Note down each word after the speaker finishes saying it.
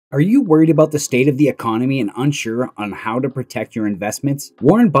Are you worried about the state of the economy and unsure on how to protect your investments?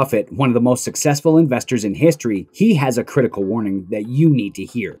 Warren Buffett, one of the most successful investors in history, he has a critical warning that you need to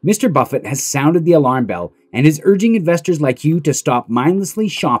hear. Mr. Buffett has sounded the alarm bell and is urging investors like you to stop mindlessly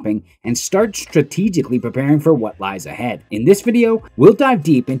shopping and start strategically preparing for what lies ahead. In this video, we'll dive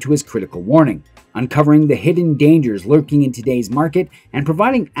deep into his critical warning, uncovering the hidden dangers lurking in today's market and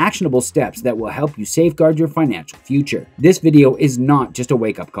providing actionable steps that will help you safeguard your financial future. This video is not just a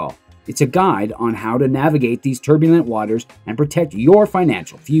wake-up call. It's a guide on how to navigate these turbulent waters and protect your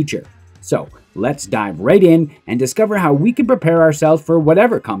financial future. So let's dive right in and discover how we can prepare ourselves for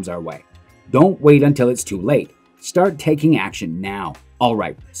whatever comes our way. Don't wait until it's too late. Start taking action now.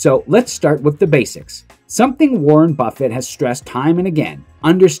 Alright, so let's start with the basics. Something Warren Buffett has stressed time and again: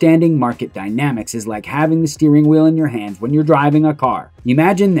 understanding market dynamics is like having the steering wheel in your hands when you're driving a car.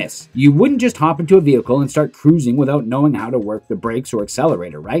 Imagine this: you wouldn't just hop into a vehicle and start cruising without knowing how to work the brakes or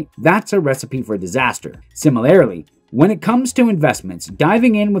accelerator, right? That's a recipe for disaster. Similarly, when it comes to investments,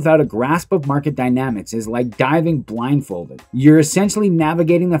 diving in without a grasp of market dynamics is like diving blindfolded. You're essentially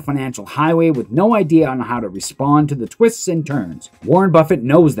navigating the financial highway with no idea on how to respond to the twists and turns. Warren Buffett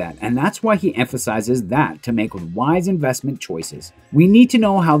knows that, and that's why he emphasizes that to make wise investment choices. We need to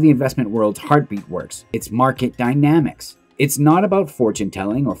know how the investment world's heartbeat works. It's market dynamics. It's not about fortune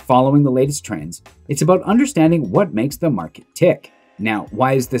telling or following the latest trends. It's about understanding what makes the market tick. Now,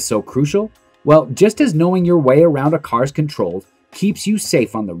 why is this so crucial? Well, just as knowing your way around a car's controls keeps you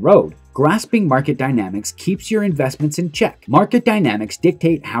safe on the road, grasping market dynamics keeps your investments in check. Market dynamics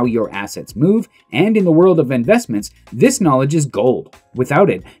dictate how your assets move, and in the world of investments, this knowledge is gold. Without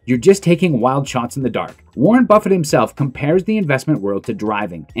it, you're just taking wild shots in the dark. Warren Buffett himself compares the investment world to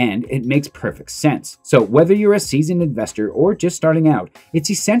driving, and it makes perfect sense. So whether you're a seasoned investor or just starting out, it's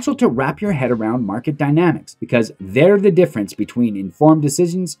essential to wrap your head around market dynamics, because they're the difference between informed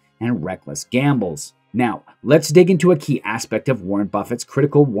decisions and reckless gambles. Now, let's dig into a key aspect of Warren Buffett's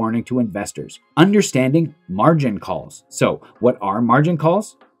critical warning to investors: understanding margin calls. So, what are margin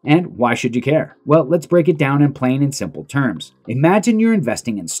calls? And why should you care? Well, let's break it down in plain and simple terms. Imagine you're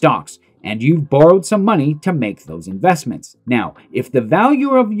investing in stocks, and you've borrowed some money to make those investments. Now, if the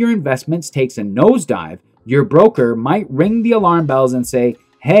value of your investments takes a nosedive, your broker might ring the alarm bells and say,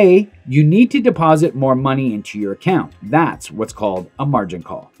 "Hey, you need to deposit more money into your account." That's what's called a margin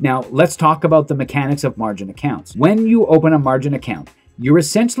call. Now, let's talk about the mechanics of margin accounts. When you open a margin account, you're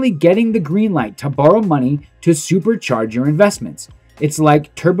essentially getting the green light to borrow money to supercharge your investments. It's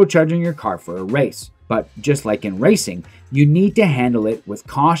like turbocharging your car for a race. But just like in racing, you need to handle it with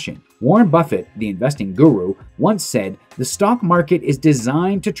caution. Warren Buffett, the investing guru, once said, "The stock market is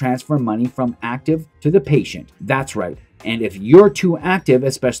designed to transfer money from active to the patient." That's right. And if you're too active,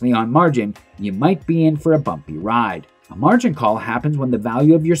 especially on margin, you might be in for a bumpy ride. A margin call happens when the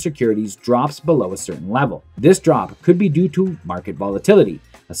value of your securities drops below a certain level. This drop could be due to market volatility,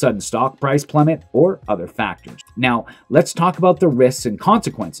 a sudden stock price plummet, or other factors. Now, let's talk about the risks and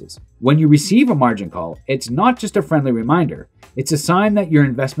consequences. When you receive a margin call, it's not just a friendly reminder. It's a sign that your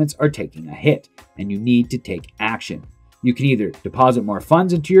investments are taking a hit, and you need to take action. You can either deposit more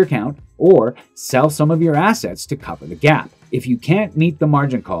funds into your account or sell some of your assets to cover the gap. If you can't meet the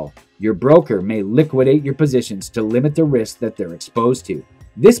margin call, your broker may liquidate your positions to limit the risk that they're exposed to.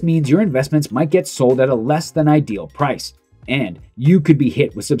 This means your investments might get sold at a less than ideal price, and you could be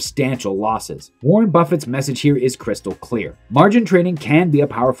hit with substantial losses. Warren Buffett's message here is crystal clear. Margin trading can be a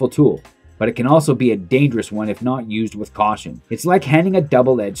powerful tool, but it can also be a dangerous one if not used with caution. It's like handling a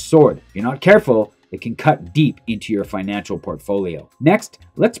double-edged sword. If you're not careful, it can cut deep into your financial portfolio. Next,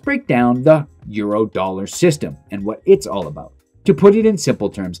 let's break down the euro-dollar system and what it's all about. To put it in simple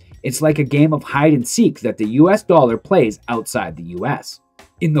terms, it's like a game of hide and seek that the US dollar plays outside the US.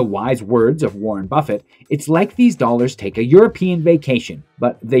 In the wise words of Warren Buffett, it's like these dollars take a European vacation,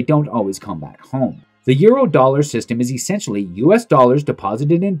 but they don't always come back home. The euro-dollar system is essentially US dollars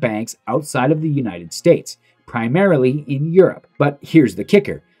deposited in banks outside of the United States, primarily in Europe. But here's the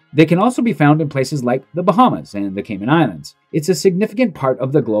kicker: they can also be found in places like the Bahamas and the Cayman Islands. It's a significant part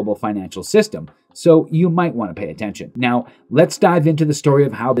of the global financial system, so you might want to pay attention. Now, let's dive into the story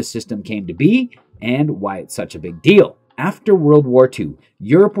of how this system came to be and why it's such a big deal. After World War II,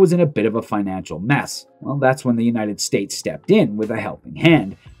 Europe was in a bit of a financial mess. Well, that's when the United States stepped in with a helping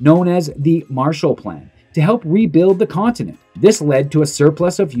hand, known as the Marshall Plan, to help rebuild the continent. This led to a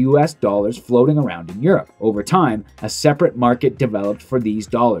surplus of US dollars floating around in Europe. Over time, a separate market developed for these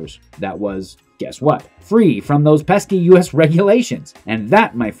dollars that was Guess what? Free from those pesky US regulations. And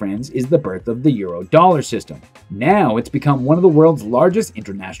that, my friends, is the birth of the euro-dollar system. Now it's become one of the world's largest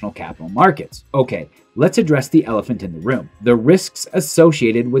international capital markets. Okay, let's address the elephant in the room: the risks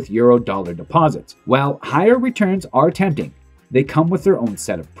associated with euro-dollar deposits. While higher returns are tempting, they come with their own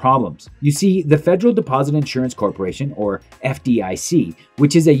set of problems. You see, the Federal Deposit Insurance Corporation, or FDIC,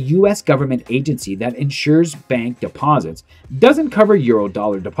 which is a US government agency that insures bank deposits, doesn't cover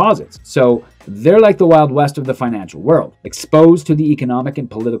euro-dollar deposits. So they're like the Wild West of the financial world, exposed to the economic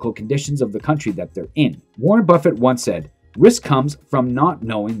and political conditions of the country that they're in. Warren Buffett once said, "Risk comes from not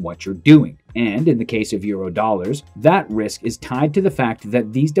knowing what you're doing." And in the case of euro dollars, that risk is tied to the fact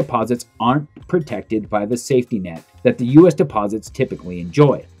that these deposits aren't protected by the safety net that the US deposits typically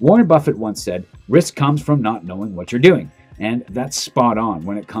enjoy. Warren Buffett once said, "Risk comes from not knowing what you're doing." And that's spot on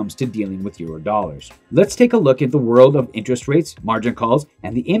when it comes to dealing with euro dollars. Let's take a look at the world of interest rates, margin calls,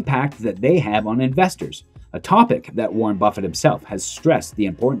 and the impact that they have on investors, a topic that Warren Buffett himself has stressed the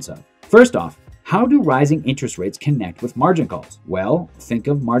importance of. First off, how do rising interest rates connect with margin calls? Well, think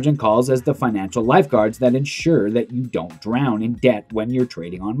of margin calls as the financial lifeguards that ensure that you don't drown in debt when you're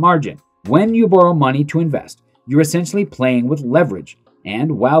trading on margin. When you borrow money to invest, you're essentially playing with leverage.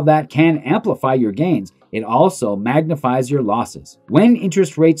 And while that can amplify your gains, it also magnifies your losses. When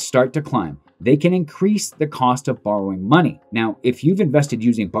interest rates start to climb, they can increase the cost of borrowing money. Now, if you've invested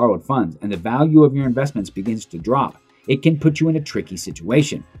using borrowed funds and the value of your investments begins to drop, it can put you in a tricky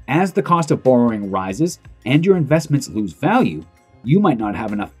situation. As the cost of borrowing rises and your investments lose value, you might not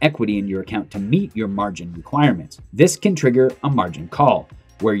have enough equity in your account to meet your margin requirements. This can trigger a margin call,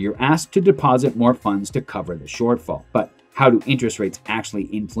 where you're asked to deposit more funds to cover the shortfall. But how do interest rates actually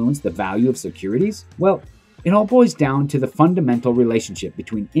influence the value of securities? Well, it all boils down to the fundamental relationship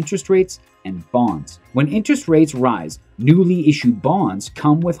between interest rates and bonds. When interest rates rise, newly issued bonds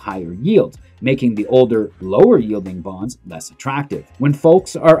come with higher yields, making the older, lower-yielding bonds less attractive. When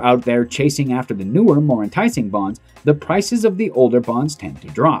folks are out there chasing after the newer, more enticing bonds, the prices of the older bonds tend to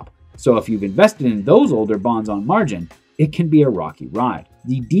drop. So if you've invested in those older bonds on margin, it can be a rocky ride.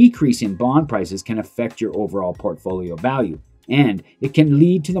 The decrease in bond prices can affect your overall portfolio value, and it can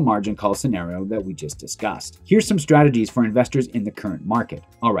lead to the margin call scenario that we just discussed. Here's some strategies for investors in the current market.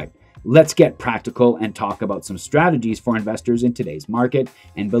 All right, let's get practical and talk about some strategies for investors in today's market.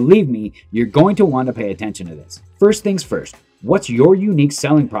 And believe me, you're going to want to pay attention to this. First things first, what's your unique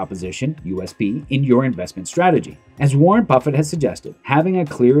selling proposition, USP, in your investment strategy? As Warren Buffett has suggested, having a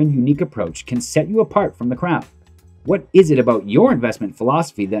clear and unique approach can set you apart from the crowd. What is it about your investment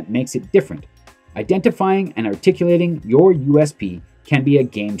philosophy that makes it different? Identifying and articulating your USP can be a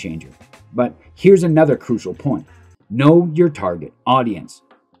game changer. But here's another crucial point. Know your target audience.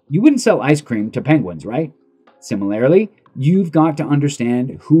 You wouldn't sell ice cream to penguins, right? Similarly, you've got to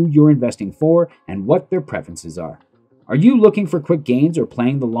understand who you're investing for and what their preferences are. Are you looking for quick gains or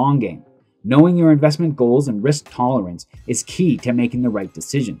playing the long game? Knowing your investment goals and risk tolerance is key to making the right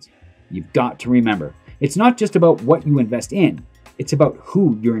decisions. You've got to remember, it's not just about what you invest in, it's about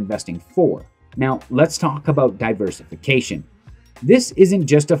who you're investing for. Now, let's talk about diversification. This isn't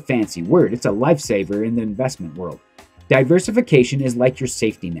just a fancy word, it's a lifesaver in the investment world. Diversification is like your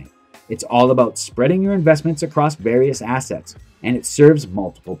safety net. It's all about spreading your investments across various assets, and it serves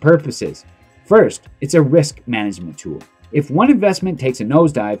multiple purposes. First, it's a risk management tool. If one investment takes a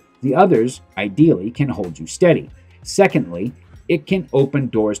nosedive, the others, ideally, can hold you steady. Secondly, it can open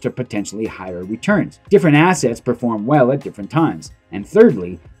doors to potentially higher returns. Different assets perform well at different times. And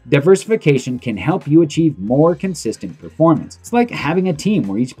thirdly, diversification can help you achieve more consistent performance. It's like having a team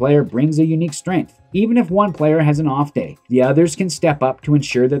where each player brings a unique strength. Even if one player has an off day, the others can step up to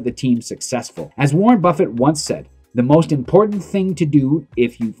ensure that the team's successful. As Warren Buffett once said, the most important thing to do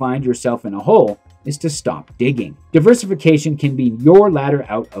if you find yourself in a hole is to stop digging. Diversification can be your ladder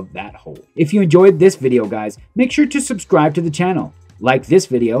out of that hole. If you enjoyed this video, guys, make sure to subscribe to the channel, like this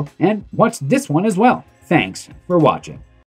video, and watch this one as well. Thanks for watching.